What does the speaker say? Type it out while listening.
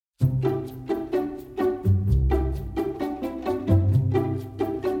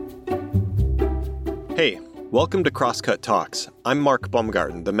Hey, welcome to Crosscut Talks. I'm Mark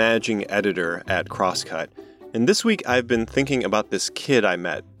Baumgarten, the managing editor at Crosscut, and this week I've been thinking about this kid I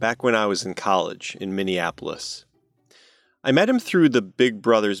met back when I was in college in Minneapolis. I met him through the Big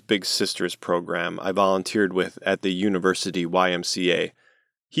Brothers Big Sisters program I volunteered with at the university YMCA.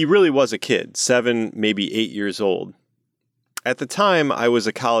 He really was a kid, 7, maybe 8 years old. At the time, I was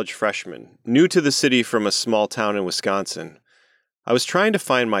a college freshman, new to the city from a small town in Wisconsin. I was trying to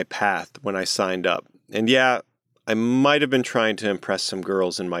find my path when I signed up. And yeah, I might have been trying to impress some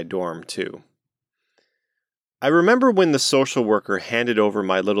girls in my dorm, too. I remember when the social worker handed over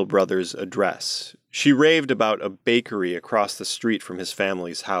my little brother's address. She raved about a bakery across the street from his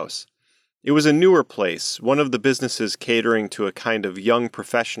family's house. It was a newer place, one of the businesses catering to a kind of young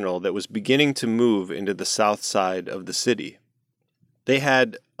professional that was beginning to move into the south side of the city. They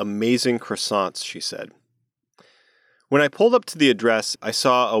had amazing croissants, she said. When I pulled up to the address, I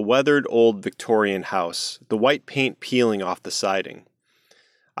saw a weathered old Victorian house, the white paint peeling off the siding.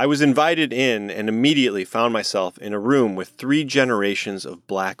 I was invited in and immediately found myself in a room with 3 generations of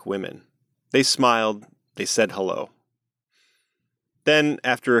black women. They smiled, they said hello. Then,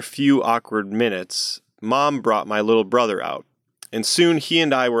 after a few awkward minutes, Mom brought my little brother out, and soon he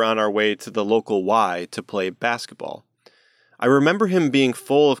and I were on our way to the local Y to play basketball. I remember him being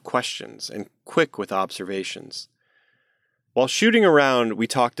full of questions and quick with observations. While shooting around, we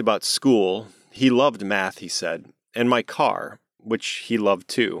talked about school. He loved math, he said, and my car, which he loved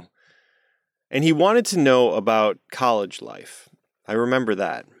too. And he wanted to know about college life. I remember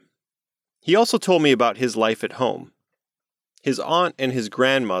that. He also told me about his life at home. His aunt and his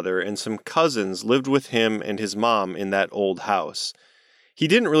grandmother and some cousins lived with him and his mom in that old house. He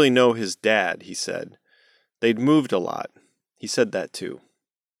didn't really know his dad, he said. They'd moved a lot. He said that too.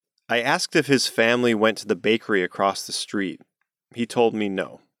 I asked if his family went to the bakery across the street. He told me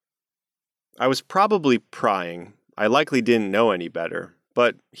no. I was probably prying. I likely didn't know any better,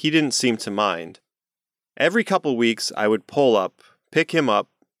 but he didn't seem to mind. Every couple weeks, I would pull up, pick him up,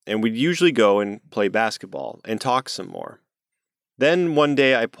 and we'd usually go and play basketball and talk some more. Then one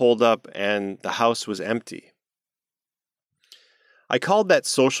day I pulled up and the house was empty. I called that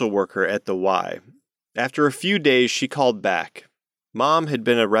social worker at the Y. After a few days, she called back. Mom had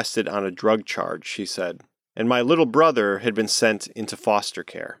been arrested on a drug charge, she said, and my little brother had been sent into foster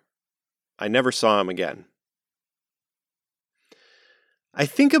care. I never saw him again. I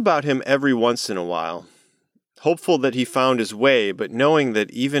think about him every once in a while, hopeful that he found his way, but knowing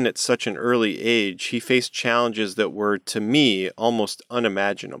that even at such an early age, he faced challenges that were, to me, almost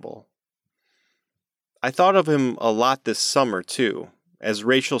unimaginable. I thought of him a lot this summer, too, as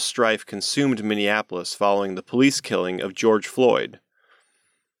racial strife consumed Minneapolis following the police killing of George Floyd.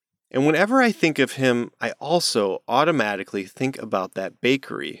 And whenever I think of him, I also automatically think about that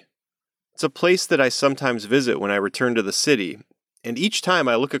bakery. It's a place that I sometimes visit when I return to the city, and each time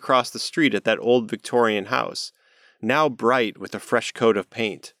I look across the street at that old Victorian house, now bright with a fresh coat of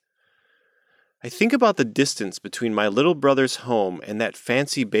paint. I think about the distance between my little brother's home and that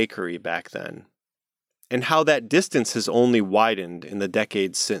fancy bakery back then, and how that distance has only widened in the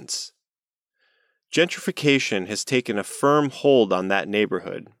decades since. Gentrification has taken a firm hold on that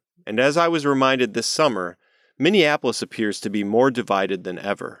neighborhood, and as I was reminded this summer, Minneapolis appears to be more divided than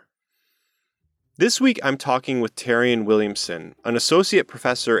ever. This week I'm talking with Tarian Williamson, an associate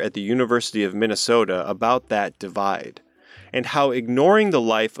professor at the University of Minnesota, about that divide, and how ignoring the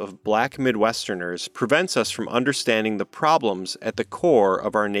life of Black Midwesterners prevents us from understanding the problems at the core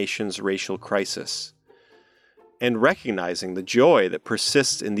of our nation's racial crisis, and recognizing the joy that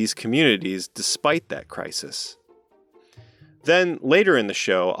persists in these communities despite that crisis. Then, later in the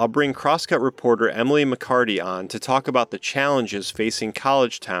show, I'll bring Crosscut reporter Emily McCarty on to talk about the challenges facing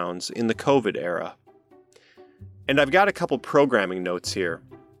college towns in the COVID era. And I've got a couple programming notes here.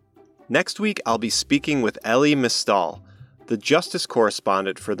 Next week, I'll be speaking with Elie Mystal, the justice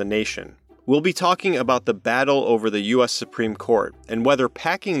correspondent for The Nation. We'll be talking about the battle over the U.S. Supreme Court and whether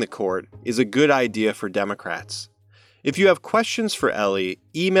packing the court is a good idea for Democrats. If you have questions for Elie,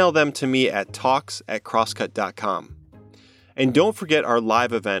 email them to me at talks@crosscut.com. And don't forget our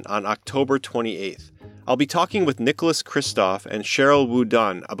live event on October 28th. I'll be talking with Nicholas Kristof and Cheryl Wu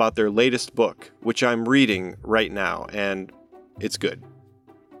Dunn about their latest book, which I'm reading right now, and it's good.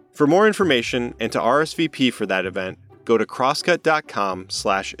 For more information and to RSVP for that event, go to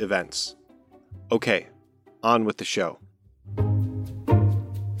crosscut.com/events. Okay, on with the show.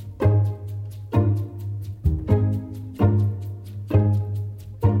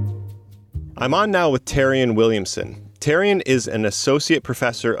 I'm on now with Tarian Williamson. Tarian is an associate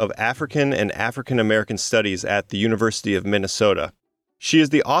professor of African and African American Studies at the University of Minnesota. She is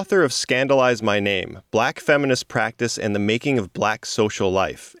the author of Scandalize My Name, Black Feminist Practice and the Making of Black Social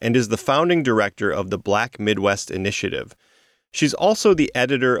Life, and is the founding director of the Black Midwest Initiative. She's also the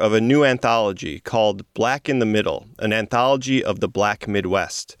editor of a new anthology called Black in the Middle, an anthology of the Black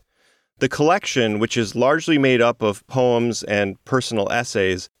Midwest. The collection, which is largely made up of poems and personal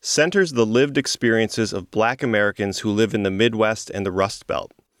essays, centers the lived experiences of Black Americans who live in the Midwest and the Rust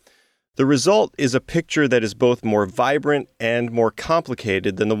Belt. The result is a picture that is both more vibrant and more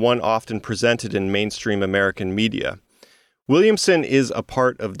complicated than the one often presented in mainstream American media. Williamson is a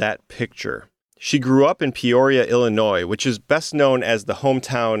part of that picture. She grew up in Peoria, Illinois, which is best known as the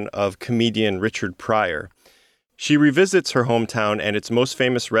hometown of comedian Richard Pryor. She revisits her hometown and its most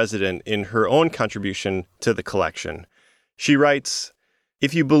famous resident in her own contribution to the collection. She writes,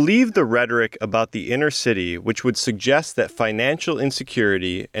 "If you believe the rhetoric about the inner city, which would suggest that financial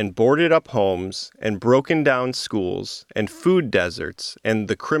insecurity and boarded-up homes and broken-down schools and food deserts and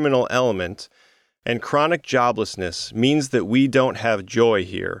the criminal element and chronic joblessness means that we don't have joy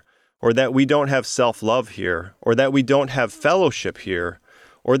here, or that we don't have self-love here, or that we don't have fellowship here,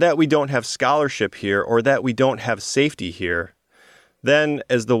 or that we don't have scholarship here, or that we don't have safety here, then,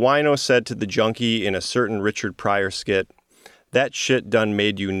 as the wino said to the junkie in a certain Richard Pryor skit, that shit done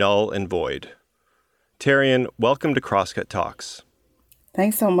made you null and void." Tarian, welcome to Crosscut Talks.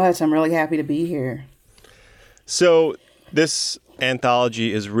 Thanks so much. I'm really happy to be here. So this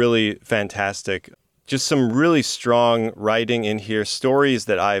anthology is really fantastic. Just some really strong writing in here, stories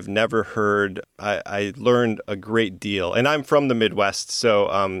that I've never heard. I learned a great deal. And I'm from the Midwest, so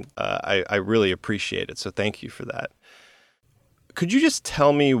I really appreciate it. So thank you for that. Could you just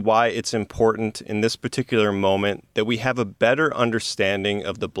tell me why it's important in this particular moment that we have a better understanding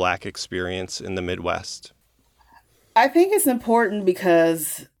of the Black experience in the Midwest? I think it's important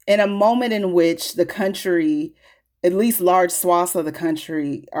because in a moment in which the country, at least large swaths of the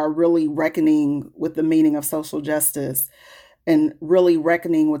country, are really reckoning with the meaning of social justice and really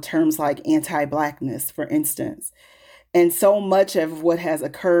reckoning with terms like anti-Blackness, for instance. And so much of what has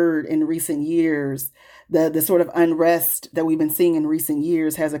occurred in recent years, the sort of unrest that we've been seeing in recent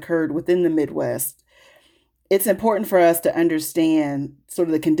years has occurred within the Midwest. It's important for us to understand sort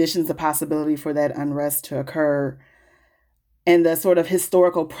of the conditions of possibility for that unrest to occur and the sort of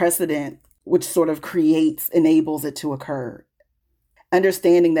historical precedent which sort of enables it to occur.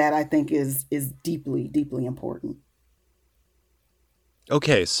 Understanding that, I think, is deeply, deeply important.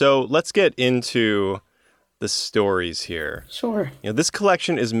 Okay, so let's get into the stories here. Sure. This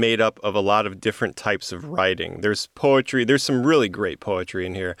collection is made up of a lot of different types of writing. There's poetry. There's some really great poetry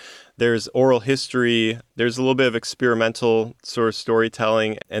in here. There's oral history. There's a little bit of experimental sort of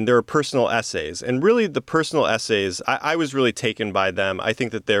storytelling, and there are personal essays. And really, the personal essays, I was really taken by them. I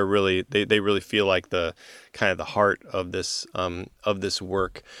think that they're really, they really feel like the kind of the heart of this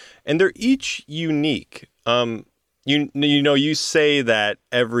work, and they're each unique. You say that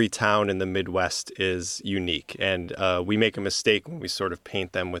every town in the Midwest is unique, and we make a mistake when we sort of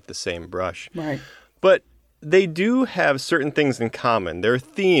paint them with the same brush. Right. But they do have certain things in common. There are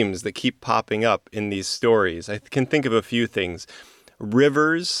themes that keep popping up in these stories. I can think of a few things.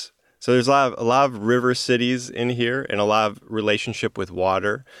 Rivers. So there's a lot of river cities in here, and a lot of relationship with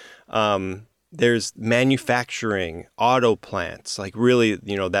water. There's manufacturing, auto plants, like really,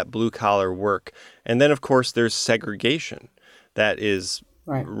 that blue collar work. And then, of course, there's segregation that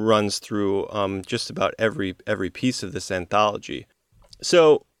runs through just about every piece of this anthology.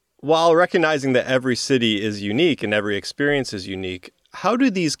 So while recognizing that every city is unique and every experience is unique, how do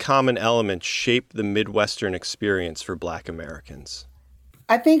these common elements shape the Midwestern experience for Black Americans?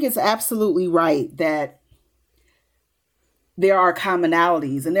 I think it's absolutely right that there are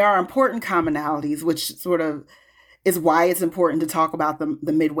commonalities, and there are important commonalities, which sort of is why it's important to talk about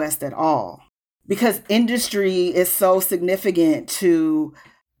the Midwest at all. Because industry is so significant to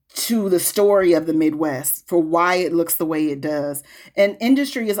the story of the Midwest, for why it looks the way it does. And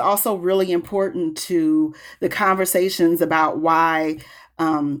industry is also really important to the conversations about why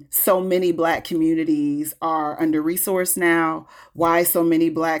so many Black communities are under-resourced now, why so many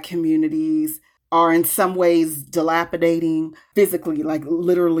Black communities are in some ways dilapidating physically, like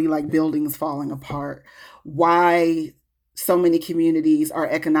literally like buildings falling apart. Why so many communities are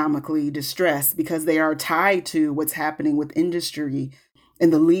economically distressed, because they are tied to what's happening with industry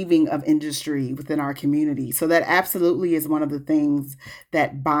and the leaving of industry within our community. So that absolutely is one of the things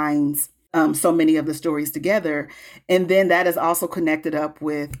that binds so many of the stories together. And then that is also connected up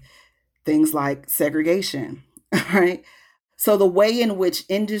with things like segregation, right? So the way in which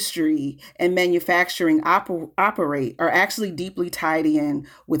industry and manufacturing operate are actually deeply tied in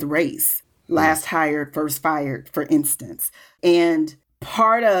with race. Last hired, first fired, for instance. And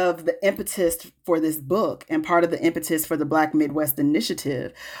part of the impetus for this book and part of the impetus for the Black Midwest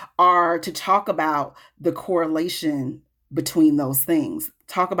Initiative are to talk about the correlation between those things,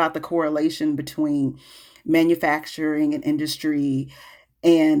 talk about the correlation between manufacturing and industry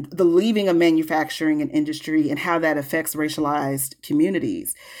and the leaving of manufacturing and industry and how that affects racialized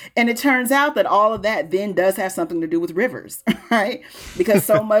communities. And it turns out that all of that then does have something to do with rivers, right? Because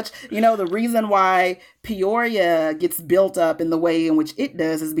so much, the reason why Peoria gets built up in the way in which it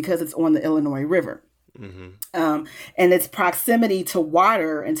does is because it's on the Illinois River. And its proximity to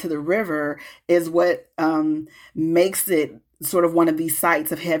water and to the river is what makes it sort of one of these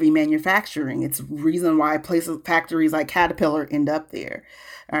sites of heavy manufacturing. It's reason why factories like Caterpillar end up there.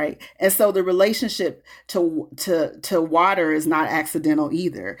 All right. And so the relationship to water is not accidental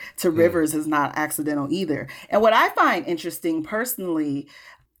either. To rivers is not accidental either. And what I find interesting personally,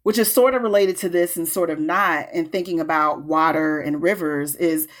 which is sort of related to this and sort of not, in thinking about water and rivers,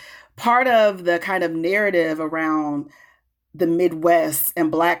 is part of the kind of narrative around the Midwest and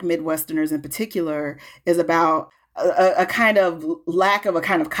Black Midwesterners in particular is about a kind of lack of a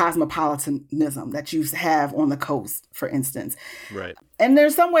kind of cosmopolitanism that you have on the coast, for instance. Right. And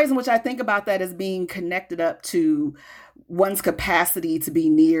there's some ways in which I think about that as being connected up to one's capacity to be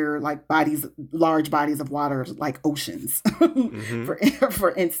near like large bodies of water, like oceans,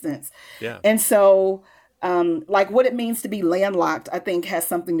 for instance. Yeah. And so like what it means to be landlocked, I think has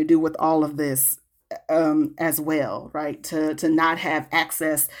something to do with all of this as well, right? To not have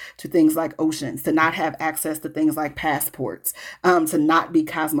access to things like oceans, to not have access to things like passports, to not be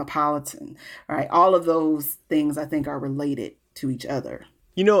cosmopolitan, right? All of those things I think are related to each other.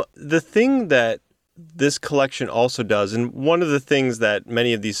 The thing that this collection also does, and one of the things that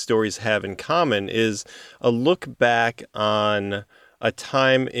many of these stories have in common, is a look back on a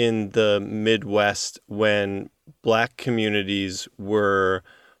time in the Midwest when Black communities were,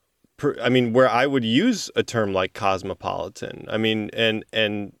 where I would use a term like cosmopolitan.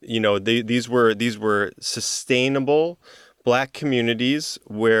 These were sustainable Black communities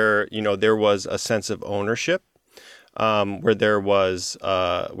where, there was a sense of ownership, where there was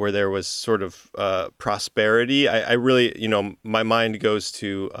sort of prosperity. I really, my mind goes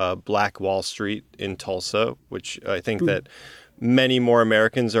to Black Wall Street in Tulsa, which I think that many more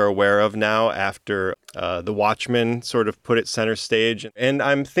Americans are aware of now after The Watchmen sort of put it center stage. And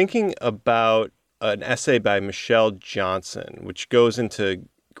I'm thinking about an essay by Michelle Johnson, which goes into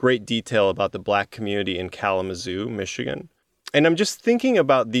great detail about the Black community in Kalamazoo, Michigan. And I'm just thinking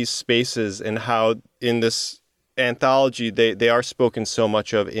about these spaces and how in this anthology they are spoken so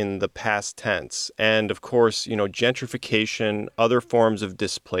much of in the past tense. And of course, gentrification, other forms of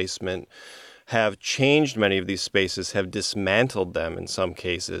displacement have changed many of these spaces, have dismantled them in some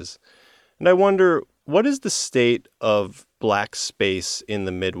cases. And I wonder, what is the state of Black space in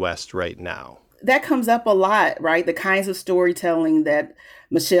the Midwest right now? That comes up a lot, right? The kinds of storytelling that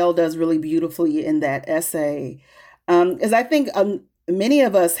Michelle does really beautifully in that essay. Is I think many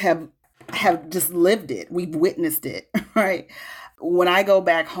of us have just lived it. We've witnessed it, right? When I go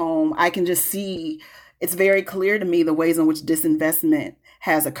back home, I can just see, it's very clear to me the ways in which disinvestment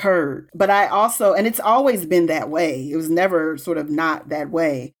has occurred. But I also, and it's always been that way. It was never sort of not that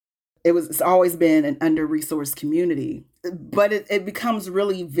way. It's always been an under-resourced community. But it becomes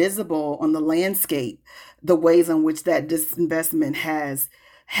really visible on the landscape, the ways in which that disinvestment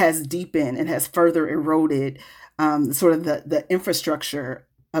has deepened and has further eroded sort of the infrastructure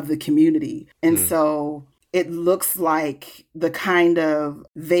of the community. And so it looks like the kind of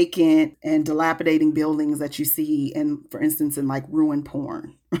vacant and dilapidating buildings that you see for instance, in like ruin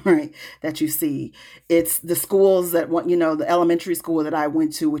porn, right? That you see. It's the schools that the elementary school that I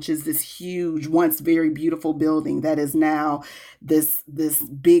went to, which is this huge, once very beautiful building that is now this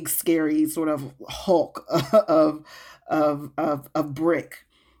big, scary sort of hulk of brick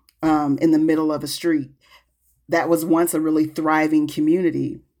in the middle of a street. That was once a really thriving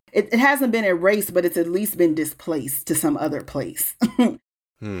community. It hasn't been erased, but it's at least been displaced to some other place.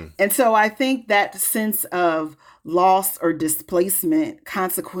 And so I think that sense of loss or displacement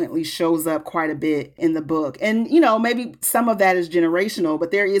consequently shows up quite a bit in the book. And, maybe some of that is generational,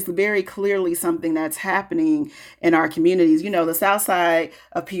 but there is very clearly something that's happening in our communities. The south side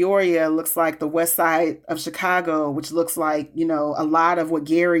of Peoria looks like the west side of Chicago, which looks like, a lot of what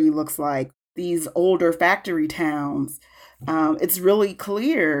Gary looks like. These older factory towns. It's really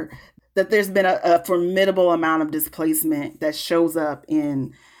clear that there's been a formidable amount of displacement that shows up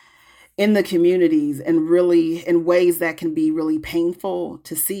in in the communities, and really in ways that can be really painful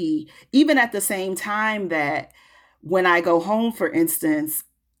to see, even at the same time that when I go home, for instance,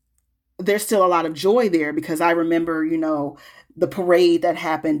 there's still a lot of joy there because I remember, the parade that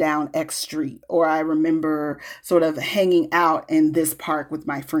happened down X Street, or I remember sort of hanging out in this park with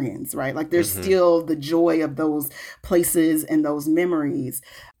my friends, right? Like there's still the joy of those places and those memories,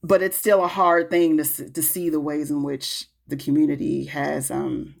 but it's still a hard thing to see the ways in which the community has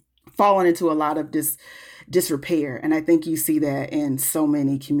fallen into a lot of disrepair. And I think you see that in so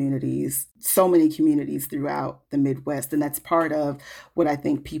many communities throughout the Midwest. And that's part of what I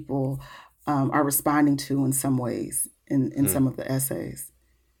think people are responding to in some ways in some of the essays.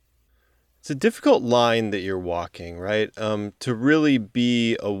 It's a difficult line that you're walking, right? To really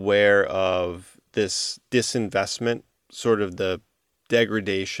be aware of this disinvestment, sort of the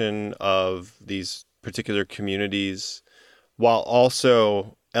degradation of these particular communities, while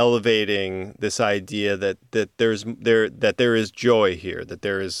also elevating this idea that there is joy here, that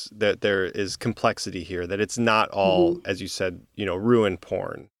there is complexity here, that it's not all, as you said, ruin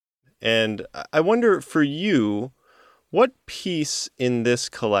porn. And I wonder for you, what piece in this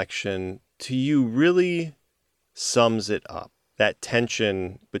collection to you really sums it up? That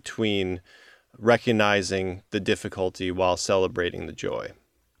tension between recognizing the difficulty while celebrating the joy.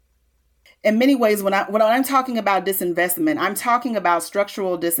 In many ways, when I'm talking about disinvestment, I'm talking about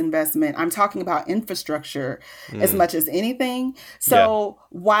structural disinvestment. I'm talking about infrastructure as much as anything. So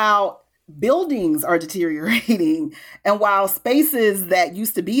while buildings are deteriorating and while spaces that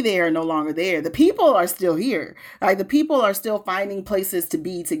used to be there are no longer there, the people are still here. Right? The people are still finding places to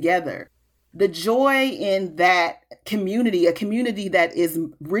be together. The joy in that community, a community that is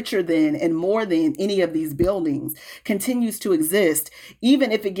richer than and more than any of these buildings, continues to exist,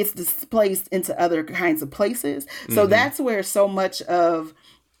 even if it gets displaced into other kinds of places. So that's where so much of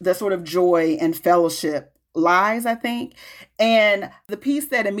the sort of joy and fellowship lies, I think. And the piece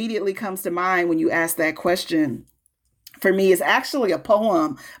that immediately comes to mind when you ask that question for me is actually a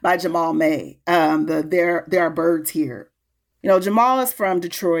poem by Jamal May, There Are Birds Here. Jamal is from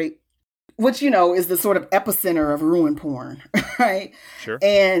Detroit, which, is the sort of epicenter of ruin porn, right? Sure.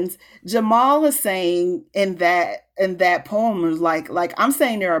 And Jamal is saying in that poem is like I'm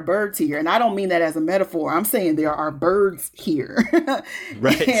saying there are birds here, and I don't mean that as a metaphor. I'm saying there are birds here,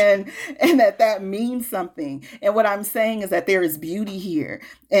 right? And that means something. And what I'm saying is that there is beauty here,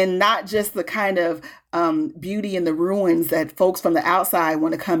 and not just the kind of beauty in the ruins that folks from the outside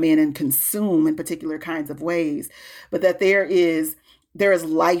want to come in and consume in particular kinds of ways, but that there is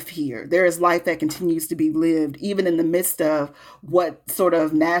life here. There is life that continues to be lived, even in the midst of what sort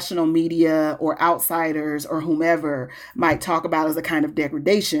of national media or outsiders or whomever might talk about as a kind of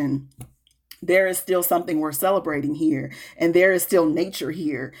degradation. There is still something worth celebrating here. And there is still nature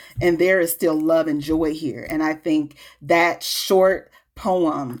here. And there is still love and joy here. And I think that short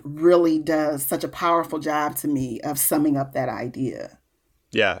poem really does such a powerful job to me of summing up that idea.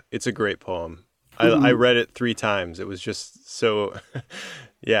 Yeah, it's a great poem. I read it 3 times. It was just so,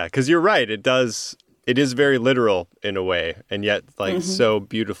 yeah, because you're right. It is very literal in a way, and yet so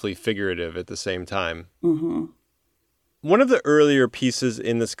beautifully figurative at the same time. One of the earlier pieces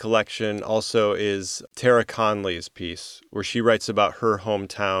in this collection also is Tara Conley's piece, where she writes about her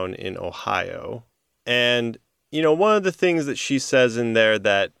hometown in Ohio. And, one of the things that she says in there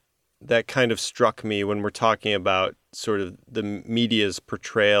that kind of struck me when we're talking about sort of the media's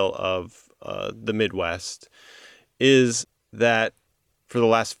portrayal of the Midwest is that for the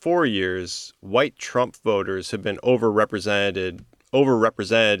last 4 years, white Trump voters have been overrepresented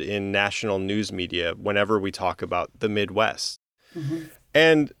in national news media whenever we talk about the Midwest.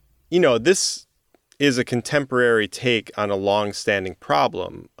 And, this is a contemporary take on a long-standing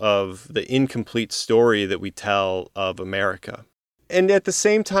problem of the incomplete story that we tell of America. And at the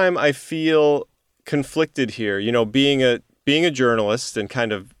same time, I feel conflicted here, being a journalist and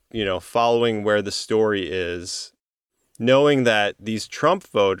kind of following where the story is, knowing that these Trump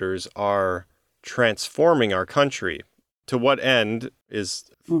voters are transforming our country. To what end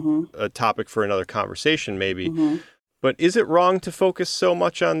is a topic for another conversation, maybe. But is it wrong to focus so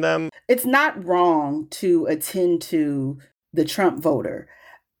much on them? It's not wrong to attend to the Trump voter.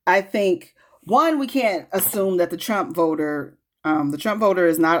 I think, one, we can't assume that the Trump voter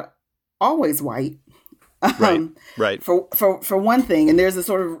is not always white. Right. For one thing, and there's a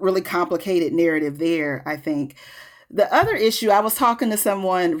sort of really complicated narrative there, I think. The other issue, I was talking to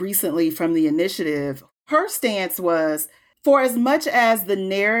someone recently from the initiative. Her stance was, for as much as the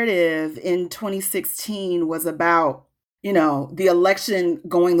narrative in 2016 was about the election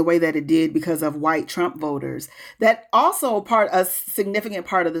going the way that it did because of white Trump voters. That also a significant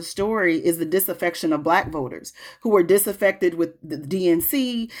part of the story is the disaffection of Black voters who were disaffected with the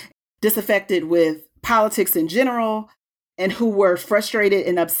DNC, disaffected with politics in general, and who were frustrated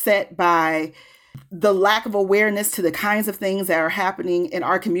and upset by the lack of awareness to the kinds of things that are happening in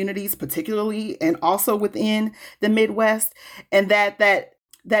our communities, particularly and also within the Midwest, and that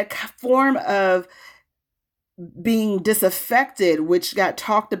form of being disaffected, which got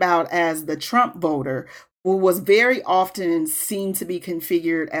talked about as the Trump voter, was very often seen to be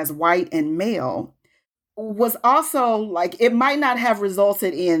configured as white and male, was also like, it might not have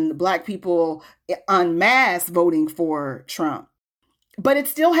resulted in Black people en masse voting for Trump, but it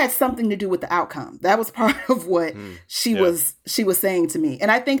still had something to do with the outcome. That was part of what she was saying to me.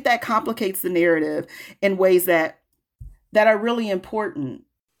 And I think that complicates the narrative in ways that are really important.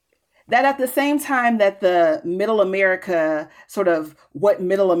 That at the same time that the middle America, sort of what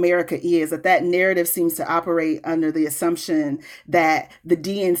middle America is, that narrative seems to operate under the assumption that the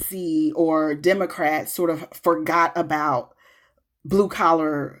DNC or Democrats sort of forgot about blue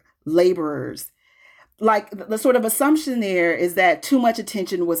collar laborers. Like the sort of assumption there is that too much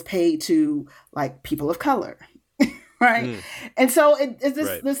attention was paid to like people of color. Right. And so it's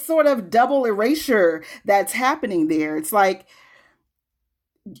this sort of double erasure that's happening there. It's like,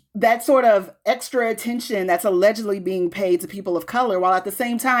 that sort of extra attention that's allegedly being paid to people of color, while at the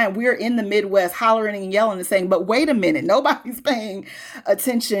same time we're in the Midwest hollering and yelling and saying, but wait a minute, nobody's paying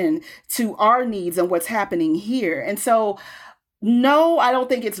attention to our needs and what's happening here. And so, no, I don't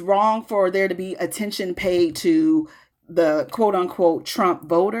think it's wrong for there to be attention paid to the quote unquote Trump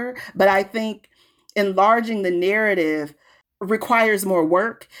voter, but I think enlarging the narrative requires more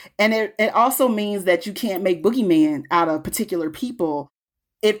work. And it also means that you can't make boogeyman out of particular people.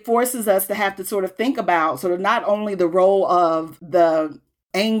 It forces us to have to sort of think about sort of not only the role of the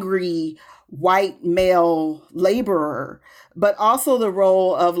angry white male laborer, but also the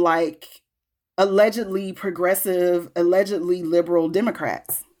role of like allegedly progressive, allegedly liberal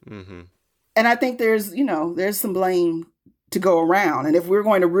Democrats. Mm-hmm. And I think there's some blame to go around. And if we're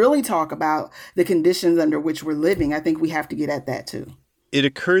going to really talk about the conditions under which we're living, I think we have to get at that too. It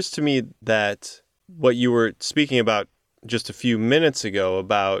occurs to me that what you were speaking about just a few minutes ago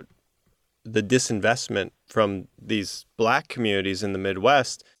about the disinvestment from these Black communities in the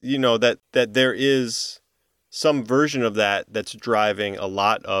Midwest, that there is some version of that that's driving a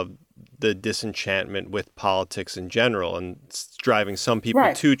lot of the disenchantment with politics in general, and it's driving some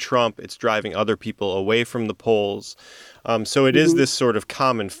people to Trump. It's driving other people away from the polls. So it is this sort of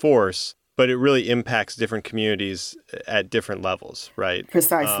common force, but it really impacts different communities at different levels, right?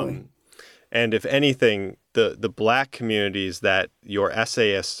 Precisely. And if anything, the Black communities that your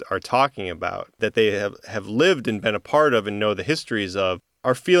essayists are talking about, that they have lived and been a part of and know the histories of,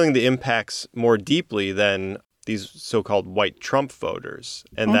 are feeling the impacts more deeply than these so-called white Trump voters,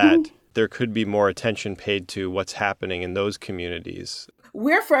 and that there could be more attention paid to what's happening in those communities.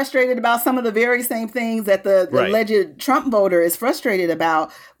 We're frustrated about some of the very same things that the alleged Trump voter is frustrated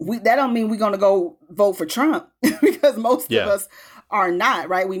about. That don't mean we're going to go vote for Trump because most of us are not,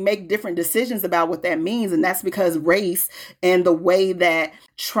 right? We make different decisions about what that means. And that's because race and the way that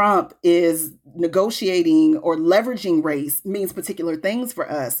Trump is negotiating or leveraging race means particular things for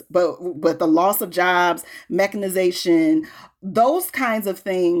us. But the loss of jobs, mechanization, those kinds of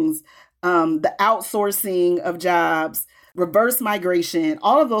things, the outsourcing of jobs, reverse migration,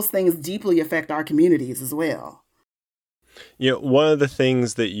 all of those things deeply affect our communities as well. One of the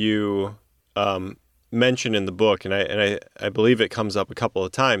things that you mention in the book, and I believe it comes up a couple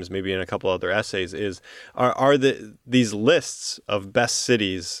of times, maybe in a couple other essays, are these lists of best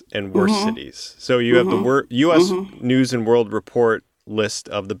cities and worst cities. So you have the U.S. News and World Report list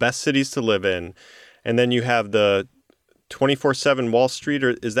of the best cities to live in, and then you have the 24/7 Wall Street,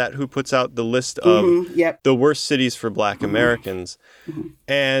 or is that who puts out the list of the worst cities for Black Americans?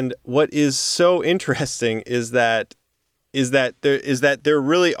 And what is so interesting is that there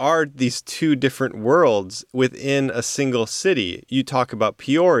really are these two different worlds within a single city. You talk about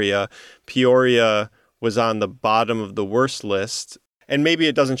Peoria. Peoria was on the bottom of the worst list, and maybe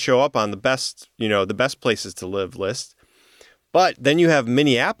it doesn't show up on the best places to live list. But then you have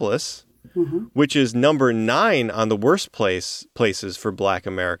Minneapolis, which is number 9 on the worst places for Black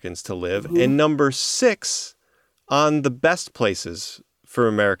Americans to live, and number 6 on the best places for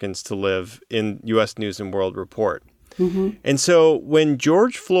Americans to live in U.S. News and World Report. And so when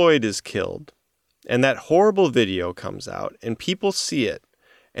George Floyd is killed and that horrible video comes out and people see it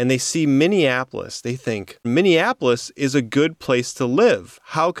and they see Minneapolis, they think Minneapolis is a good place to live.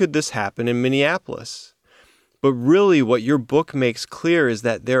 How could this happen in Minneapolis? But really what your book makes clear is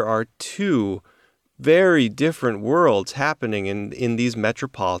that there are two very different worlds happening in these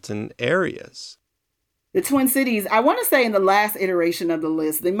metropolitan areas. The Twin Cities, I want to say in the last iteration of the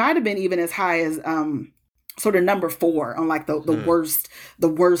list, they might have been even as high as sort of number 4 on like the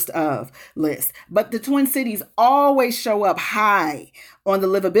worst of list. But the Twin Cities always show up high on the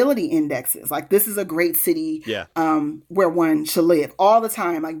livability indexes. Like, this is a great city where one should live all the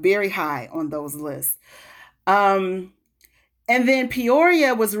time, like very high on those lists. And then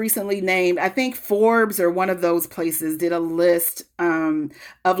Peoria was recently named, I think Forbes or one of those places did a list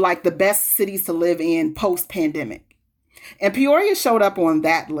of like the best cities to live in post-pandemic. And Peoria showed up on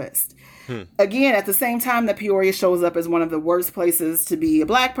that list. Again, at the same time that Peoria shows up as one of the worst places to be a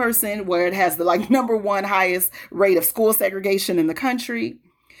Black person, where it has the like number 1 highest rate of school segregation in the country.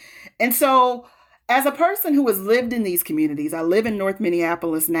 And so as a person who has lived in these communities, I live in North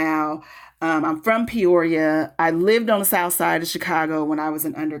Minneapolis now. I'm from Peoria. I lived on the south side of Chicago when I was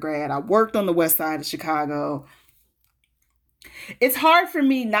an undergrad. I worked on the west side of Chicago. It's hard for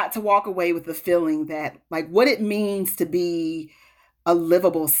me not to walk away with the feeling that like what it means to be a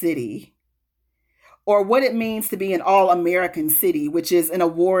livable city, or what it means to be an all-American city, which is an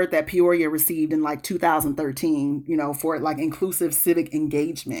award that Peoria received in like 2013, for like inclusive civic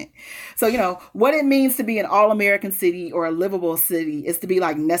engagement. So, what it means to be an all-American city or a livable city is to be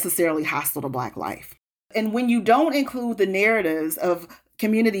like necessarily hostile to Black life. And when you don't include the narratives of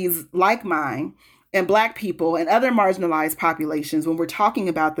communities like mine and Black people and other marginalized populations, when we're talking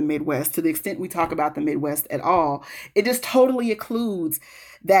about the Midwest, to the extent we talk about the Midwest at all, it just totally occludes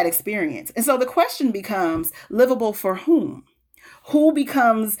that experience. And so the question becomes, livable for whom? Who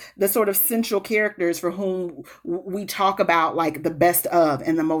becomes the sort of central characters for whom we talk about like the best of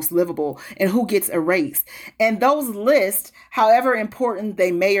and the most livable, and who gets erased? And those lists, however important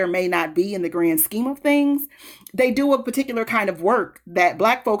they may or may not be in the grand scheme of things, they do a particular kind of work that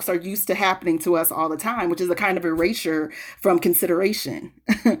Black folks are used to happening to us all the time, which is a kind of erasure from consideration.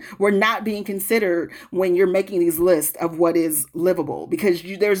 We're not being considered when you're making these lists of what is livable, because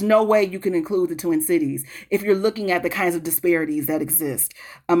there's no way you can include the Twin Cities if you're looking at the kinds of disparities that exist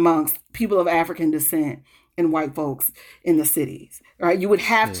amongst people of African descent and white folks in the cities, right? You would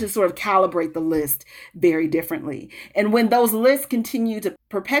have to sort of calibrate the list very differently. And when those lists continue to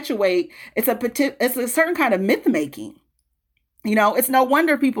perpetuate, it's a certain kind of myth making. It's no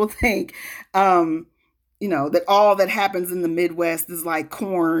wonder people think, that all that happens in the Midwest is like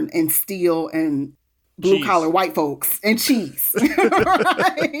corn and steel and blue collar white folks and cheese,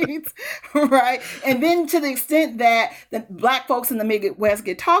 right? Right. And then to the extent that the Black folks in the Midwest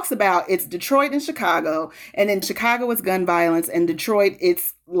get talks about, it's Detroit and Chicago, and in Chicago it's gun violence, and Detroit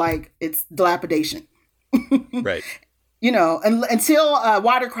it's dilapidation, right? Until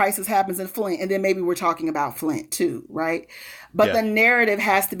water crisis happens in Flint, and then maybe we're talking about Flint too, right? But the narrative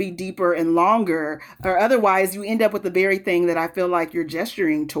has to be deeper and longer, or otherwise you end up with the very thing that I feel like you're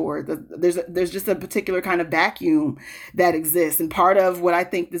gesturing toward. There's just a particular kind of vacuum that exists. And part of what I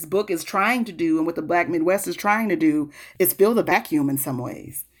think this book is trying to do, and what the Black Midwest is trying to do, is fill the vacuum in some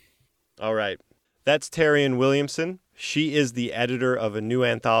ways. All right. That's Terrian Williamson. She is the editor of a new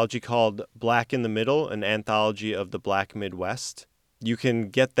anthology called Black in the Middle, an anthology of the Black Midwest. You can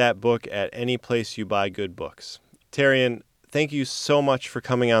get that book at any place you buy good books. Terrian, thank you so much for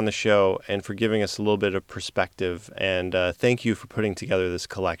coming on the show and for giving us a little bit of perspective. And thank you for putting together this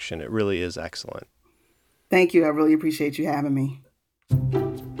collection. It really is excellent. Thank you. I really appreciate you having me.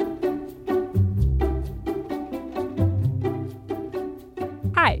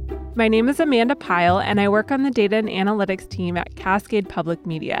 Hi, my name is Amanda Pyle, and I work on the data and analytics team at Cascade Public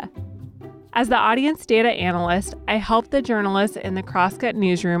Media. As the audience data analyst, I help the journalists in the Crosscut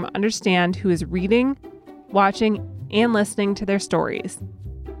newsroom understand who is reading, watching, and listening to their stories.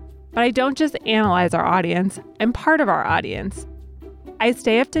 But I don't just analyze our audience, I'm part of our audience. I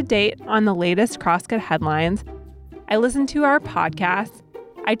stay up to date on the latest Crosscut headlines, I listen to our podcasts,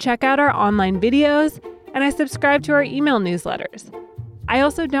 I check out our online videos, and I subscribe to our email newsletters. I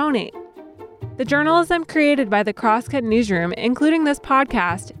also donate. The journalism created by the Crosscut newsroom, including this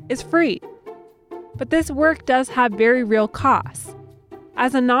podcast, is free. But this work does have very real costs.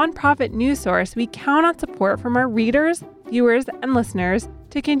 As a nonprofit news source, we count on support from our readers, viewers, and listeners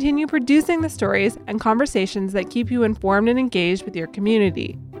to continue producing the stories and conversations that keep you informed and engaged with your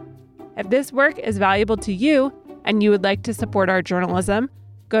community. If this work is valuable to you and you would like to support our journalism,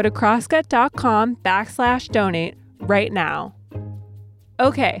 go to crosscut.com/donate right now.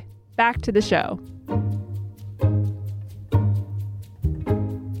 Okay, back to the show.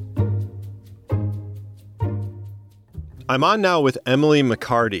 I'm on now with Emily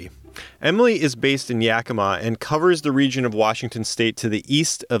McCarty. Emily is based in Yakima and covers the region of Washington state to the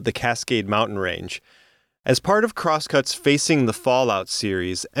east of the Cascade Mountain Range. As part of Crosscut's Facing the Fallout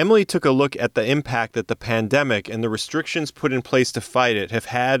series, Emily took a look at the impact that the pandemic and the restrictions put in place to fight it have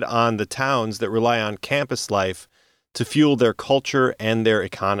had on the towns that rely on campus life to fuel their culture and their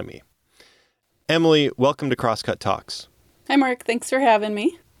economy. Emily, welcome to Crosscut Talks. Hi, Mark. Thanks for having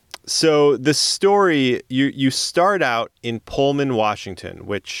me. So the story, you start out in Pullman, Washington,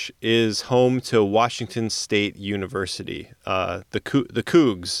 which is home to Washington State University, the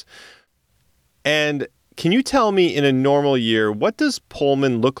Cougs. And can you tell me, in a normal year, what does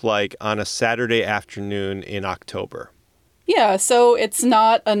Pullman look like on a Saturday afternoon in October? Yeah, so it's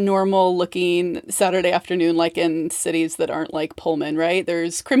not a normal looking Saturday afternoon like in cities that aren't like Pullman, right?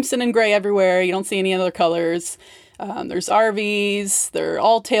 There's crimson and gray everywhere. You don't see any other colors. There's RVs. They're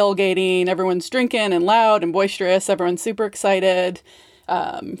all tailgating. Everyone's drinking and loud and boisterous. Everyone's super excited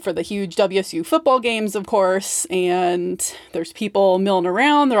for the huge WSU football games, of course. And there's people milling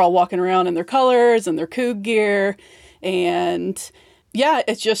around. They're all walking around in their colors and their Coug gear. And yeah,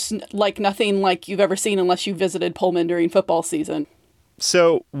 it's just like nothing like you've ever seen unless you visited Pullman during football season.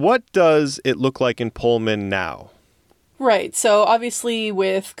 So what does it look like in Pullman now? Right. So obviously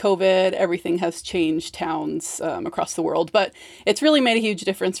with COVID, everything has changed towns across the world, but it's really made a huge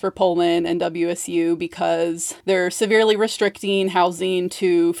difference for Pullman and WSU because they're severely restricting housing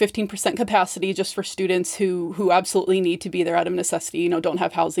to 15% capacity just for students who absolutely need to be there out of necessity, don't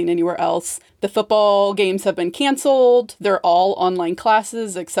have housing anywhere else. The football games have been canceled. They're all online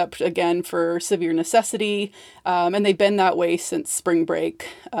classes, except, again, for severe necessity. And they've been that way since spring break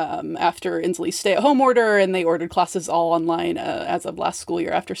after Inslee's stay-at-home order, and they ordered classes all online as of last school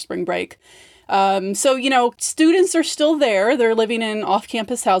year after spring break. So, students are still there. They're living in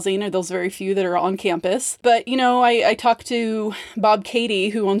off-campus housing, or those very few that are on campus. But, I talked to Bob Cady,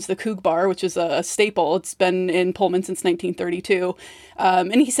 who owns the Coug Bar, which is a staple. It's been in Pullman since 1932.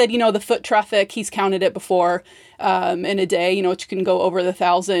 And he said, the foot traffic, he's counted it before in a day, which can go over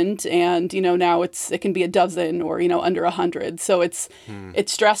 1,000. And, now it can be a dozen or, under 100. So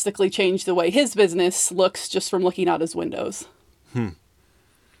it's drastically changed the way his business looks just from looking out his windows.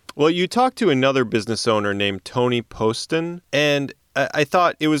 Well, you talked to another business owner named Tony Poston, and I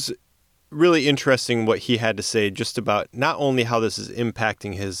thought it was really interesting what he had to say just about not only how this is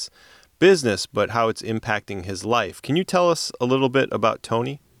impacting his business, but how it's impacting his life. Can you tell us a little bit about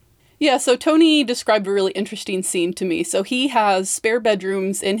Tony? Yeah, so Tony described a really interesting scene to me. So he has spare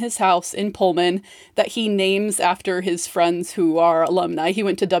bedrooms in his house in Pullman that he names after his friends who are alumni. He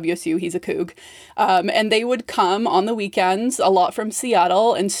went to WSU, he's a Coug. And they would come on the weekends, a lot from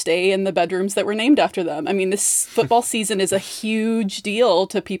Seattle, and stay in the bedrooms that were named after them. I mean, this football season is a huge deal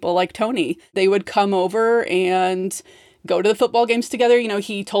to people like Tony. They would come over and go to the football games together.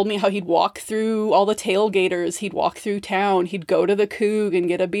 He told me how he'd walk through all the tailgaters. He'd walk through town. He'd go to the Coug and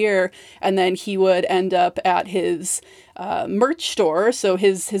get a beer. And then he would end up at his merch store. So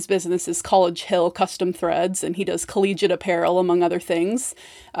his business is College Hill Custom Threads, and he does collegiate apparel, among other things.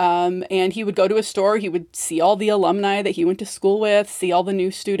 And he would go to a store. He would see all the alumni that he went to school with, see all the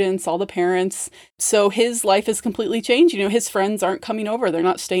new students, all the parents. So his life has completely changed. His friends aren't coming over. They're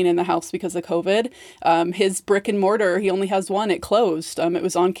not staying in the house because of COVID. His brick and mortar, he only has one. It closed. It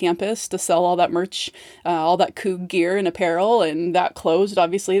was on campus to sell all that merch, all that Coug gear and apparel, and that closed.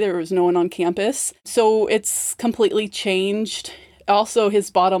 Obviously, there was no one on campus. So it's completely changed. Also,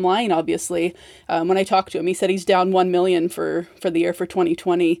 his bottom line, obviously, when I talked to him, he said he's down $1 million for the year for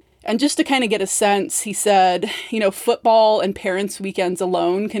 2020. And just to kind of get a sense, he said, football and parents' weekends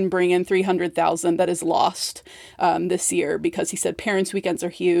alone can bring in $300,000 that is lost this year, because he said parents' weekends are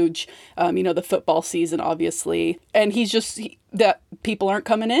huge. The football season, obviously. And that people aren't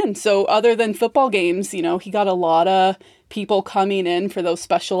coming in. So other than football games, he got a lot of people coming in for those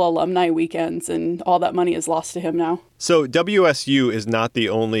special alumni weekends, and all that money is lost to him now. So WSU is not the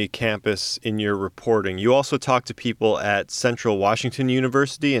only campus in your reporting. You also talk to people at Central Washington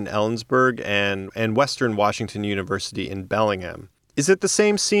University in Ellensburg and Western Washington University in Bellingham. Is it the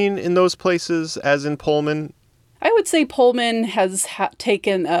same scene in those places as in Pullman? I would say Pullman has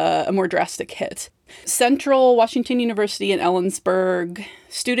taken a more drastic hit. Central Washington University in Ellensburg,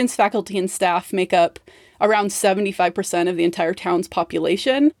 students, faculty, and staff make up around 75% of the entire town's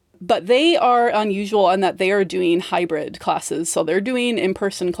population. But they are unusual in that they are doing hybrid classes. So they're doing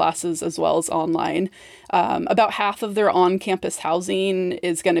in-person classes as well as online. About half of their on-campus housing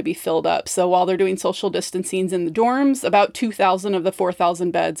is going to be filled up. So while they're doing social distancing in the dorms, about 2,000 of the 4,000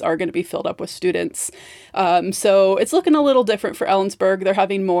 beds are going to be filled up with students. So it's looking a little different for Ellensburg. They're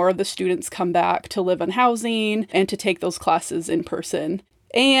having more of the students come back to live in housing and to take those classes in person.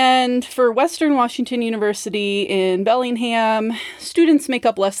 And for Western Washington University in Bellingham, students make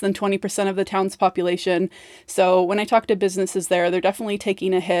up less than 20% of the town's population. So when I talk to businesses there, they're definitely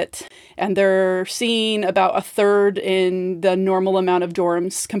taking a hit, and they're seeing about a third in the normal amount of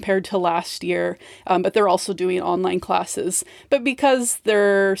dorms compared to last year. But they're also doing online classes. But because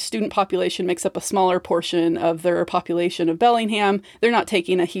their student population makes up a smaller portion of their population of Bellingham, they're not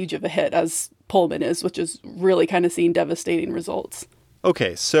taking a huge of a hit as Pullman is, which is really kind of seeing devastating results.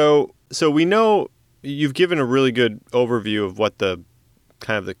 Okay, so we know you've given a really good overview of what the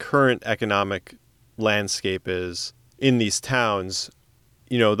kind of the current economic landscape is in these towns.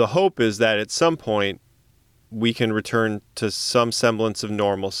 You know, the hope is that at some point we can return to some semblance of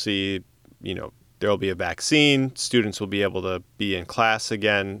normalcy. You know, there'll be a vaccine, students will be able to be in class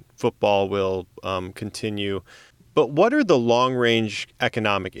again, football will continue. But what are the long-range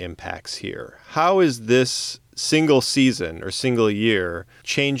economic impacts here? How is this single season or single year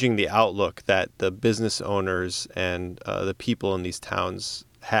changing the outlook that the business owners and the people in these towns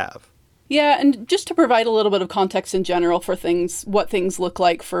have? Yeah, and just to provide a little bit of context in general for things, what things look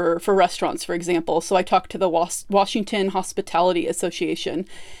like for restaurants, for example. So I talked to the Washington Hospitality Association,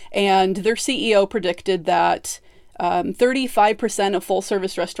 and their CEO predicted that 35% of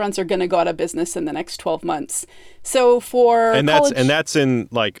full-service restaurants are going to go out of business in the next 12 months. So for that's in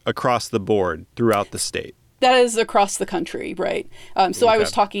like across the board throughout the state. That is across the country, right? So I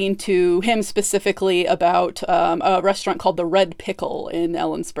was talking to him specifically about a restaurant called the Red Pickle in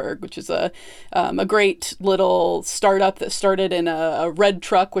Ellensburg, which is a great little startup that started in a red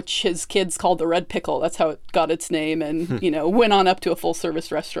truck, which his kids called the Red Pickle. That's how it got its name, and went on up to a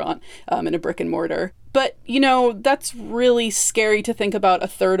full-service restaurant in a brick and mortar. But, that's really scary to think about a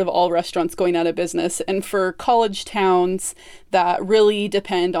third of all restaurants going out of business. And for college towns that really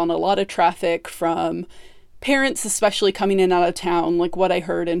depend on a lot of traffic from parents, especially coming in out of town, like what I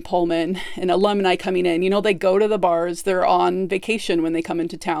heard in Pullman, and alumni coming in, they go to the bars, they're on vacation when they come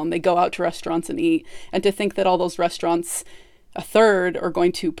into town, they go out to restaurants and eat. And to think that all those restaurants, a third, are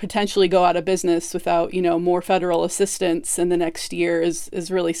going to potentially go out of business without, more federal assistance in the next year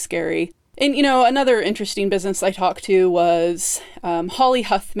is really scary. And, another interesting business I talked to was Holly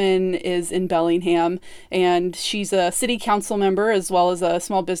Huffman is in Bellingham, and she's a city council member as well as a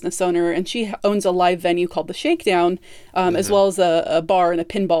small business owner, and she owns a live venue called The Shakedown, as well as a bar and a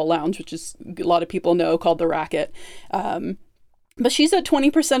pinball lounge, which is a lot of people know, called The Racket. But she's at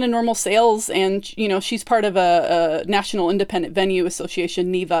 20% of normal sales, and, she's part of a National Independent Venue Association,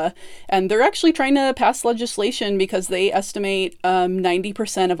 NIVA, and they're actually trying to pass legislation because they estimate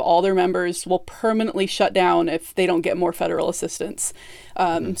 90% of all their members will permanently shut down if they don't get more federal assistance.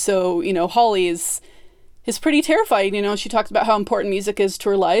 So, Holly is pretty terrified. She talks about how important music is to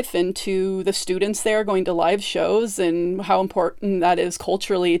her life and to the students there going to live shows, and how important that is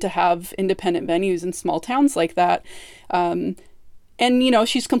culturally to have independent venues in small towns like that. And,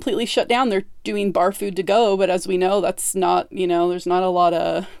 she's completely shut down. They're doing bar food to go, but as we know, that's not, there's not a lot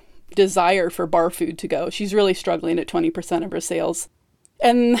of desire for bar food to go. She's really struggling at 20% of her sales.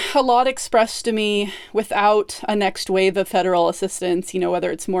 And a lot expressed to me, without a next wave of federal assistance,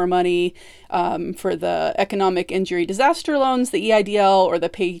 whether it's more money for the economic injury disaster loans, the EIDL, or the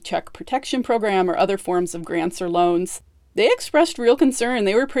Paycheck Protection Program, or other forms of grants or loans, they expressed real concern.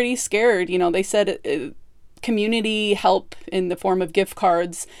 They were pretty scared. They said community help in the form of gift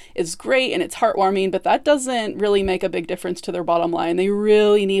cards is great and it's heartwarming, but that doesn't really make a big difference to their bottom line. They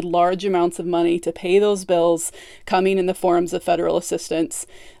really need large amounts of money to pay those bills coming in the forms of federal assistance.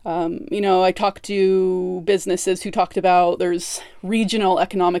 I talked to businesses who talked about there's regional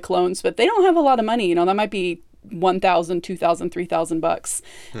economic loans, but they don't have a lot of money. That might be $1,000, $2,000,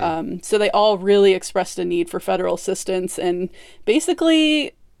 $3,000. So they all really expressed a need for federal assistance, and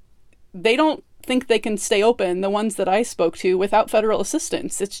basically they don't think they can stay open, the ones that I spoke to, without federal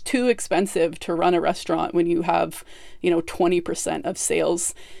assistance. It's too expensive to run a restaurant when you have, 20% of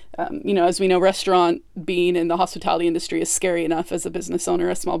sales. As we know, restaurant being in the hospitality industry is scary enough as a business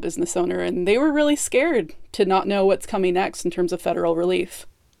owner, a small business owner, and they were really scared to not know what's coming next in terms of federal relief.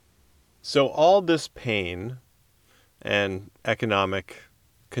 So all this pain and economic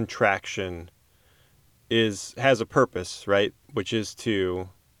contraction has a purpose, right? Which is to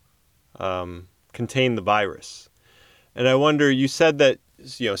contain the virus. And I wonder, you said that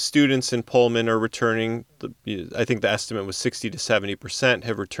students in Pullman are returning. I think the estimate was 60 to 70%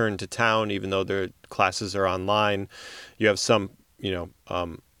 have returned to town, even though their classes are online. You have some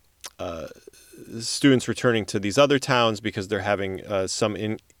students returning to these other towns because they're having some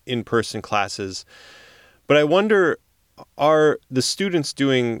in-person classes. But I wonder, are the students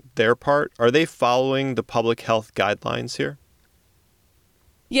doing their part? Are they following the public health guidelines here?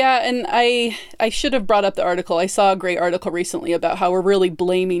 Yeah, and I should have brought up the article. I saw a great article recently about how we're really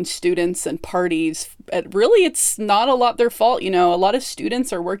blaming students and parties. Really, it's not a lot their fault. You know, a lot of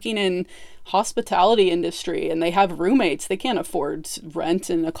students are working in hospitality industry and they have roommates. They can't afford rent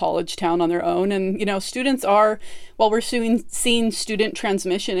in a college town on their own. And, you know, students are, while we're seeing student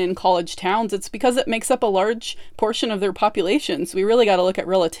transmission in college towns, it's because it makes up a large portion of their population. So we really got to look at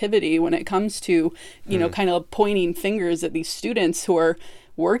relativity when it comes to, you know, kind of pointing fingers at these students who are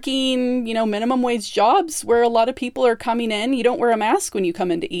working, you know, minimum wage jobs where a lot of people are coming in. You don't wear a mask when you come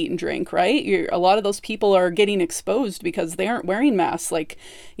in to eat and drink, right? A lot of those people are getting exposed because they aren't wearing masks, like,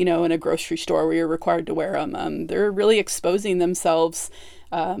 you know, in a grocery store where you're required to wear them. They're really exposing themselves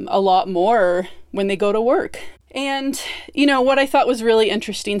a lot more when they go to work. And, you know, what I thought was really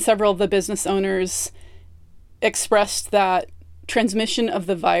interesting, several of the business owners expressed that transmission of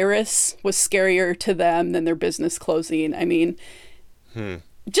the virus was scarier to them than their business closing. I mean,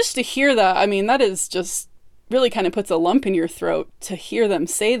 just to hear that, I mean, that is just really kind of puts a lump in your throat to hear them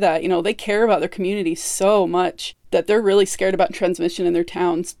say that. You know, they care about their community so much that they're really scared about transmission in their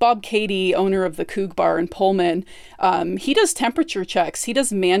towns. Bob Cady, owner of the Coug Bar in Pullman, he does temperature checks. He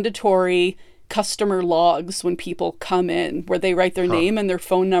does mandatory customer logs when people come in, where they write their name and their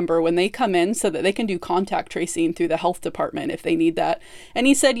phone number when they come in so that they can do contact tracing through the health department if they need that. And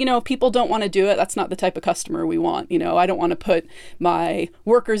he said, you know, if people don't want to do it, that's not the type of customer we want. You know, I don't want to put my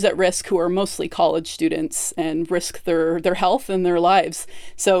workers at risk who are mostly college students and risk their health and their lives.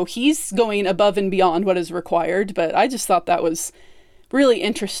 So he's going above and beyond what is required. But I just thought that was really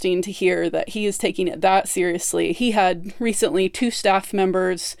interesting to hear that he is taking it that seriously. He had recently 2 staff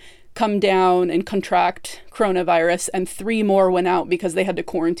members come down and contract coronavirus, and 3 more went out because they had to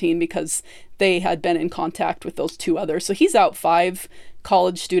quarantine because they had been in contact with those 2 others. So he's out 5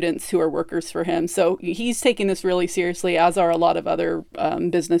 college students who are workers for him. So he's taking this really seriously, as are a lot of other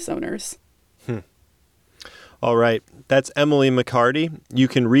business owners. All right. That's Emily McCarty. You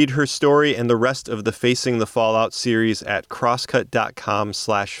can read her story and the rest of the Facing the Fallout series at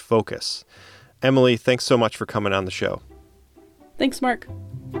crosscut.com/focus. Emily, thanks so much for coming on the show. Thanks, Mark.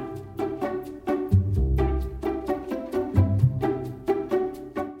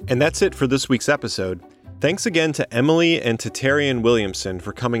 And that's it for this week's episode. Thanks again to Emily and to Terrian Williamson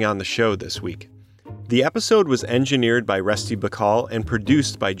for coming on the show this week. The episode was engineered by Rusty Bacall and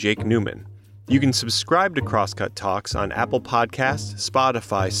produced by Jake Newman. You can subscribe to Crosscut Talks on Apple Podcasts,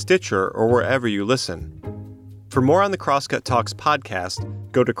 Spotify, Stitcher, or wherever you listen. For more on the Crosscut Talks podcast,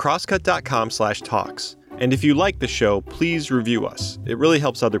 go to crosscut.com/talks. And if you like the show, please review us. It really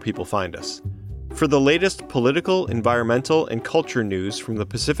helps other people find us. For the latest political, environmental, and culture news from the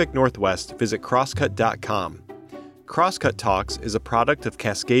Pacific Northwest, visit crosscut.com. Crosscut Talks is a product of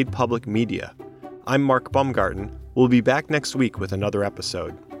Cascade Public Media. I'm Mark Baumgarten. We'll be back next week with another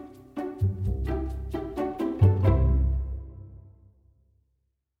episode.